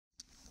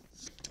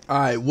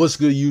Alright, what's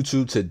good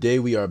YouTube? Today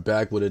we are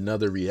back with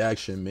another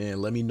reaction,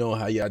 man. Let me know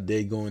how y'all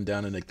day going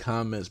down in the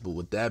comments. But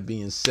with that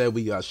being said,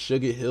 we got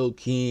SugarHill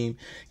Keem,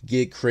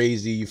 Get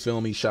Crazy, you feel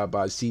me, shot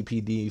by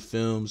CPD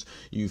Films,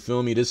 you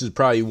feel me. This is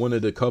probably one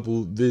of the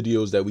couple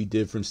videos that we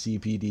did from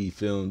CPD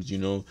Films, you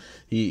know.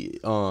 He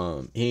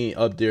ain't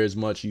up there as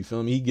much, you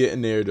feel me. He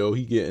getting there though,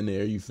 he getting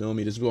there, you feel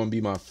me. This is gonna be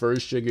my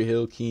first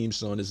SugarHill Keem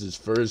song. This is his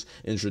first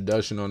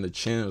introduction on the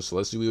channel, so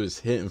let's see what it's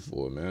hitting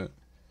for, man.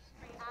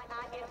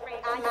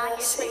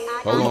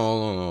 Hold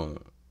on.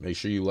 Make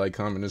sure you like,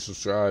 comment, and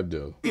subscribe,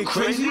 though. Get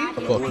crazy?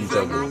 Fuck you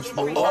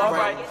talking.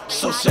 Alright,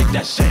 so shake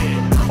that shit.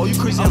 Oh, you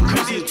crazy? I'm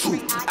crazy too.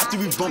 After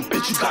we bump,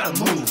 bitch, you gotta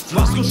move.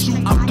 Let's go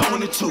shoot, I'm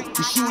throwing it too.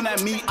 You shooting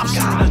at me, I'm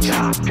shooting at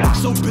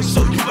you. So bitch,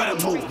 so you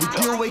better move. We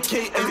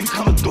DOAK and we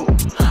coming through.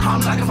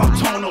 I'm like if I'm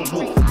towing no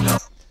move.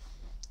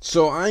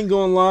 So I ain't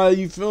gonna lie,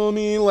 you feel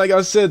me? Like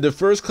I said, the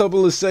first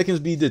couple of seconds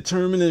be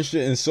determined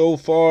shit, and so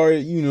far,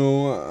 you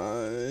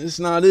know, it's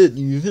not it.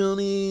 You feel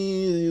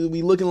me?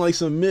 We looking like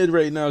some mid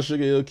right now,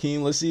 SugarHill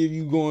Keem. Let's see if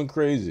you going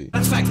crazy.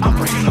 In fact, I'm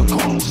breaking the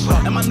goals,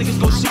 and my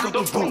niggas go shake up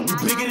the room. You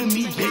bigger than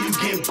me, yeah, you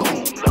get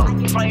boom.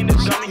 Look, fighting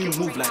this gun and you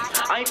move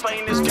like I ain't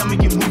fighting this gun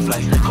and you move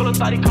like. Call a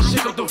thotty, come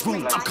shake up the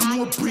room. I'm coming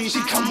with breeze,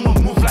 she coming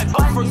with move like.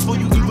 Up first for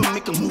you even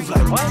make a move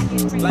like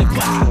what? Like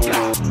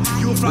what?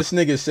 This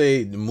nigga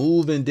say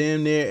move and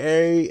damn near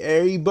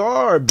every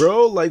bar,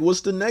 bro. Like,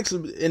 what's the next?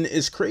 And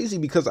it's crazy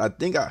because I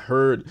think I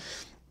heard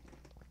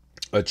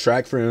a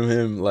track from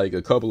him like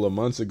a couple of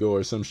months ago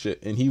or some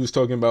shit, and he was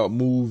talking about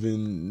move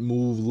and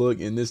move, look,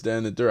 and this, that,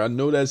 and the third. I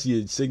know that's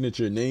your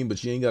signature name,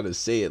 but you ain't gotta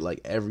say it like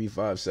every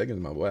 5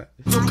 seconds, my boy.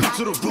 So come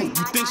to the room,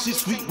 you think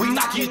she's sweet, we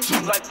knock it too.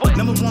 Like what?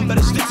 Number one,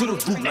 better stick to the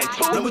root.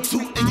 Like number two,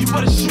 and you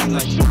better shoot.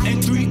 Like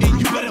and three, and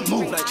you better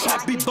move. Like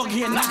trap be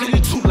buggy and knocking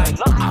it too. Like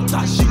I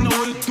thought she know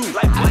what to do.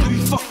 Like after we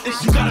fuck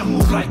this, you gotta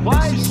move. Like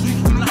why? She's sweet,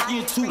 we knocking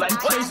it too. Like you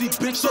crazy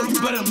bitch, so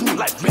you better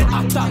move. Like man,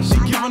 I thought she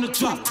give on the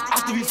truck.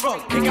 After we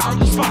fuck, kick out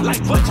the spot. Like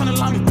what? Tryna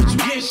lie me, bitch, you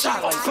getting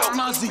shot. Like fuck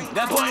Nazi,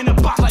 that boy in the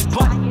box. Like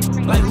what?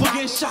 Like who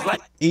getting shot? Like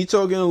he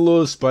talking a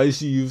little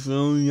spicy, you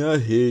feel me? I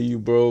hear you,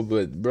 bro,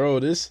 but bro,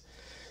 this,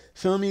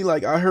 feel me?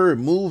 Like I heard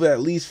move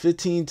at least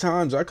 15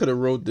 times. I could have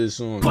wrote this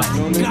song. You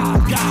feel me?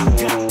 God.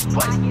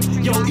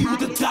 Yo, eat with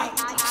the dot.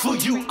 For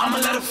you, I'ma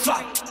let it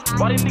fly.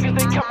 Why these niggas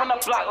they come on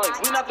the block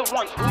like we not the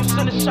ones who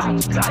send the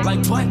shots?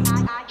 Like what?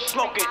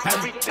 Smoking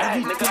every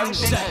day, nigga.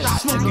 Everything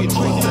shot. Smoking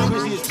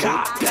crazy as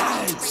God.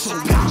 So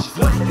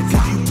what? If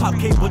you pop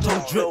cable,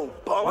 don't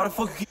drip. Why the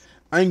fuck you?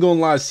 I ain't gonna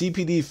lie,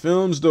 CPD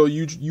Films though,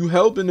 you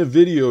helping the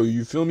video,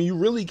 you feel me? You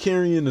really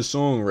carrying the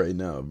song right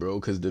now,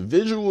 bro, because the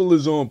visual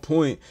is on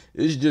point.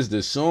 It's just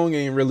the song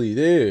ain't really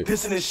there.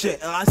 Pissing this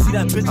shit, and I see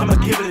that bitch, I'ma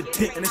give it a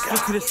dick, and it's good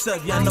to the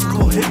sub. Yeah, I know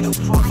go hit him.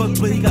 Fuck,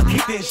 but he got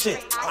kicked in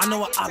shit. I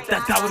know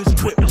that guy with his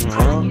grip.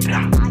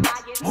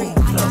 Move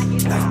up,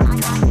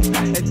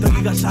 and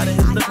Dougie got shot in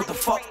his lip. What the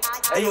fuck?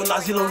 Hey yo,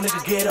 Nazi little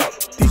nigga, get up.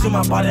 These on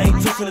my body, I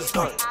ain't touching his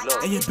gun.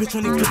 And your bitch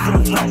only good for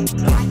the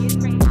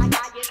flow.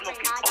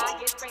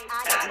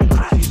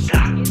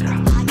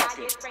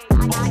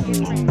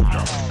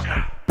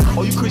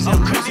 Oh, you crazy?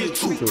 I'm crazy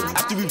too.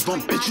 After we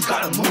bump, bitch, you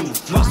gotta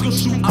move. Let's go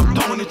shoot, I'm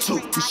throwing it too.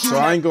 So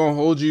I ain't gonna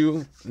hold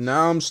you.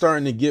 Now I'm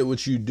starting to get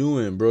what you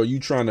doing, bro. You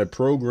trying to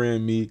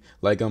program me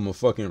like I'm a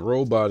fucking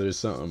robot or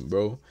something,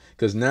 bro.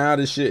 Cause now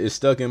this shit is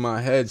stuck in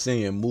my head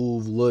saying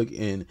move, look,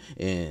 and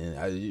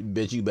I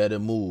bet you better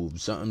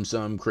move.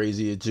 Something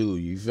crazier too.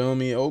 You feel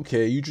me?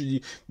 Okay,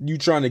 you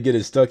trying to get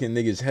it stuck in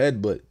niggas'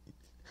 head, but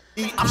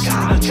I'm shooting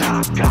at you.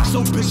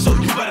 So bitch, so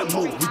you better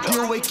move. We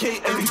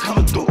DOAK and we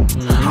coming through.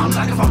 I'm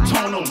like if I'm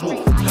towing no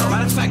move.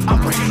 Matter of fact,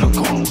 I'm breaking the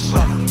goals.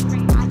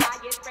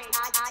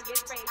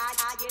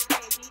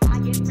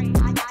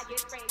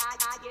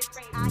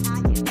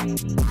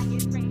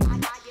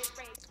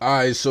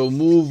 alright, so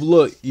move,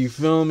 look, you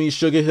feel me?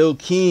 SugarHill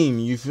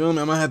Keem, you feel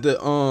me? I'm gonna have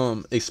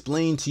to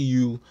explain to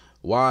you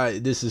why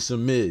this is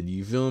some mid,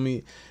 you feel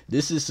me?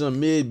 This is some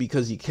mid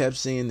because he kept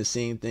saying the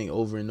same thing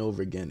over and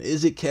over again.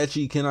 Is it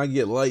catchy? Can I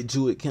get light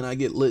to it? Can I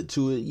get lit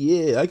to it?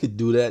 Yeah, I could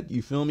do that,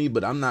 you feel me?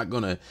 But I'm not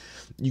gonna,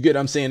 you get what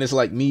I'm saying? It's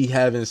like me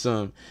having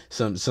some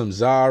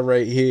za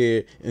right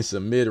here and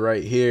some mid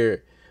right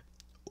here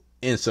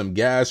and some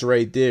gas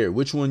right there.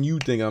 Which one you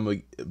think I'm gonna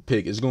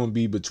pick? It's gonna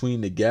be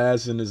between the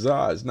gas and the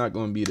za. It's not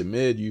gonna be the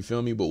mid, you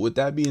feel me? But with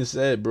that being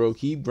said, bro,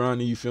 keep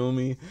grinding, you feel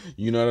me?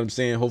 You know what I'm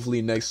saying?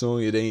 Hopefully next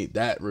song it ain't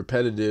that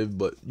repetitive,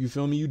 but you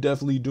feel me? You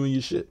definitely doing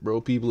your shit, bro.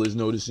 People is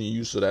noticing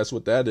you, so that's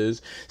what that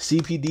is.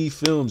 CPD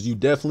Films, you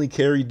definitely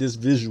carried this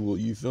visual,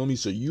 you feel me?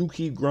 So you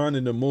keep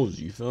grinding the most,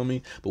 you feel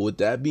me? But with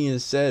that being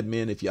said,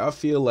 man, if y'all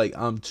feel like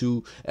I'm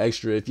too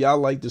extra, if y'all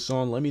like the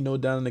song, let me know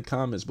down in the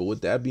comments. But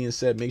with that being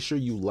said, make sure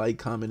you like,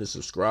 comment, and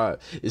subscribe.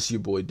 It's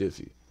your boy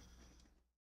Diffy.